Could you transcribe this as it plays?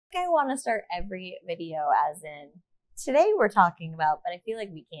I want to start every video as in, today we're talking about, but I feel like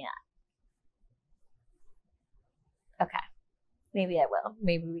we can't. Okay, maybe I will.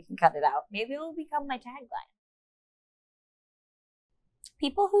 Maybe we can cut it out. Maybe it will become my tagline.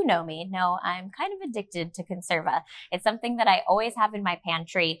 People who know me know I'm kind of addicted to Conserva. It's something that I always have in my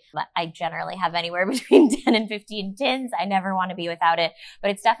pantry. I generally have anywhere between 10 and 15 tins. I never want to be without it, but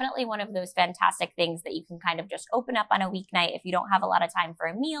it's definitely one of those fantastic things that you can kind of just open up on a weeknight if you don't have a lot of time for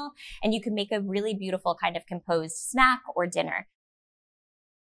a meal, and you can make a really beautiful kind of composed snack or dinner.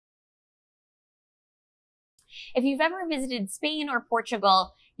 If you've ever visited Spain or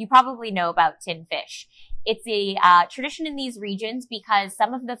Portugal, you probably know about tin fish. It's a tradition in these regions because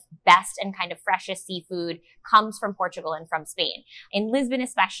some of the best and kind of freshest seafood comes from Portugal and from Spain. In Lisbon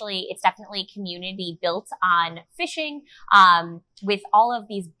especially, it's definitely a community built on fishing with all of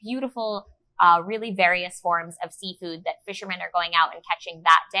these beautiful really various forms of seafood that fishermen are going out and catching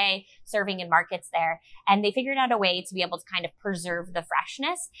that day, serving in markets there. And they figured out a way to be able to kind of preserve the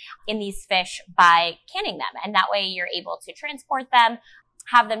freshness in these fish by canning them. And that way you're able to transport them,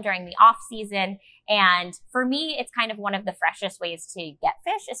 have them during the off season. And for me, it's kind of one of the freshest ways to get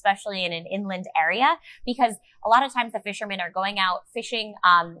fish, especially in an inland area, because a lot of times the fishermen are going out fishing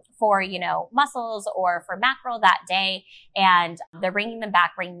for, mussels or for mackerel that day, and they're bringing them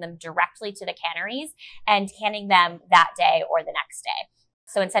back, bringing them directly to the canneries and canning them that day or the next day.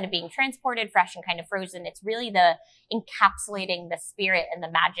 So instead of being transported fresh and kind of frozen, it's really the encapsulating the spirit and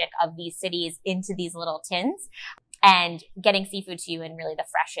the magic of these cities into these little tins and getting seafood to you in really the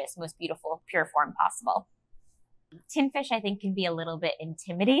freshest, most beautiful, pure form possible. Tin fish, I think, can be a little bit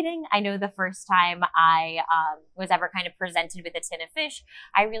intimidating. I know the first time I was ever kind of presented with a tin of fish,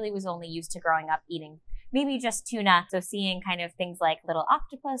 I really was only used to growing up eating maybe just tuna. So seeing kind of things like little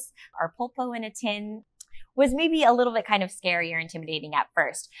octopus or pulpo in a tin was maybe a little bit kind of scary or intimidating at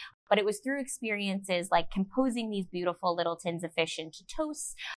first. But it was through experiences like composing these beautiful little tins of fish into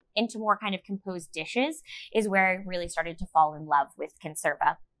toasts, into more kind of composed dishes, is where I really started to fall in love with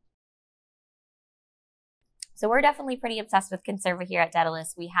Conserva. So we're definitely pretty obsessed with Conserva here at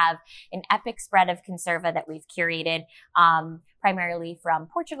Dedalus. We have an epic spread of Conserva that we've curated primarily from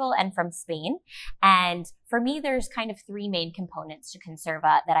Portugal and from Spain. And for me, there's kind of three main components to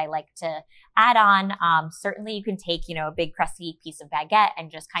Conserva that I like to add on. Certainly you can take, a big crusty piece of baguette and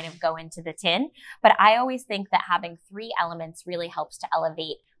just kind of go into the tin. But I always think that having three elements really helps to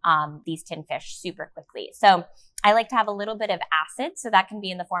elevate these tin fish super quickly. So I like to have a little bit of acid. So that can be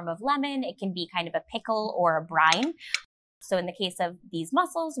in the form of lemon. It can be kind of a pickle or a brine. So in the case of these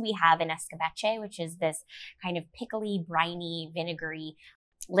mussels, we have an escabeche, which is this kind of pickly, briny, vinegary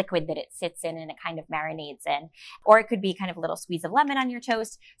liquid that it sits in and it kind of marinades in. Or it could be kind of a little squeeze of lemon on your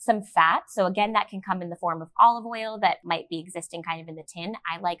toast, some fat. So again, that can come in the form of olive oil that might be existing kind of in the tin.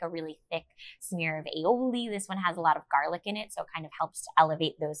 I like a really thick smear of aioli. This one has a lot of garlic in it, so it kind of helps to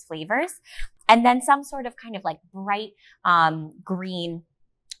elevate those flavors. And then some sort of kind of like bright green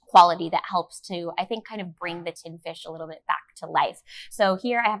quality that helps to, I think, kind of bring the tin fish a little bit back to life. So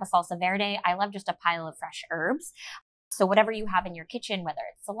here I have a salsa verde. I love just a pile of fresh herbs. So whatever you have in your kitchen, whether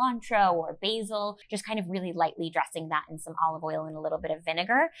it's cilantro or basil, just kind of really lightly dressing that in some olive oil and a little bit of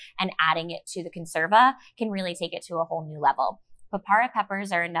vinegar and adding it to the Conserva can really take it to a whole new level. Papaya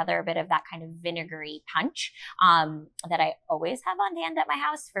peppers are another bit of that kind of vinegary punch that I always have on hand at my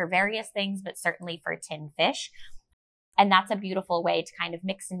house for various things, but certainly for tin fish. And that's a beautiful way to kind of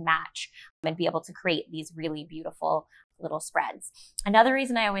mix and match and be able to create these really beautiful little spreads. Another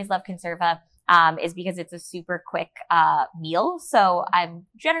reason I always love Conserva is because it's a super quick meal. So I'm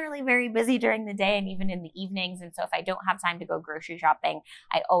generally very busy during the day and even in the evenings. And so if I don't have time to go grocery shopping,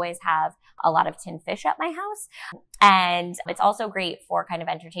 I always have a lot of tin fish at my house. And it's also great for kind of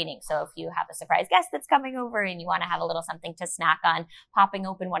entertaining. So if you have a surprise guest that's coming over and you want to have a little something to snack on, popping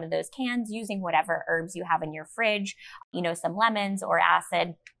open one of those cans, using whatever herbs you have in your fridge, some lemons or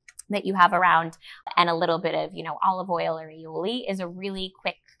acid that you have around, and a little bit of, olive oil or aioli is a really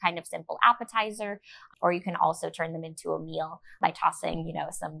quick kind of simple appetizer. Or you can also turn them into a meal by tossing,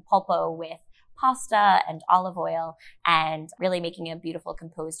 some pulpo with pasta and olive oil and really making a beautiful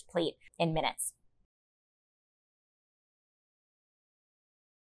composed plate in minutes.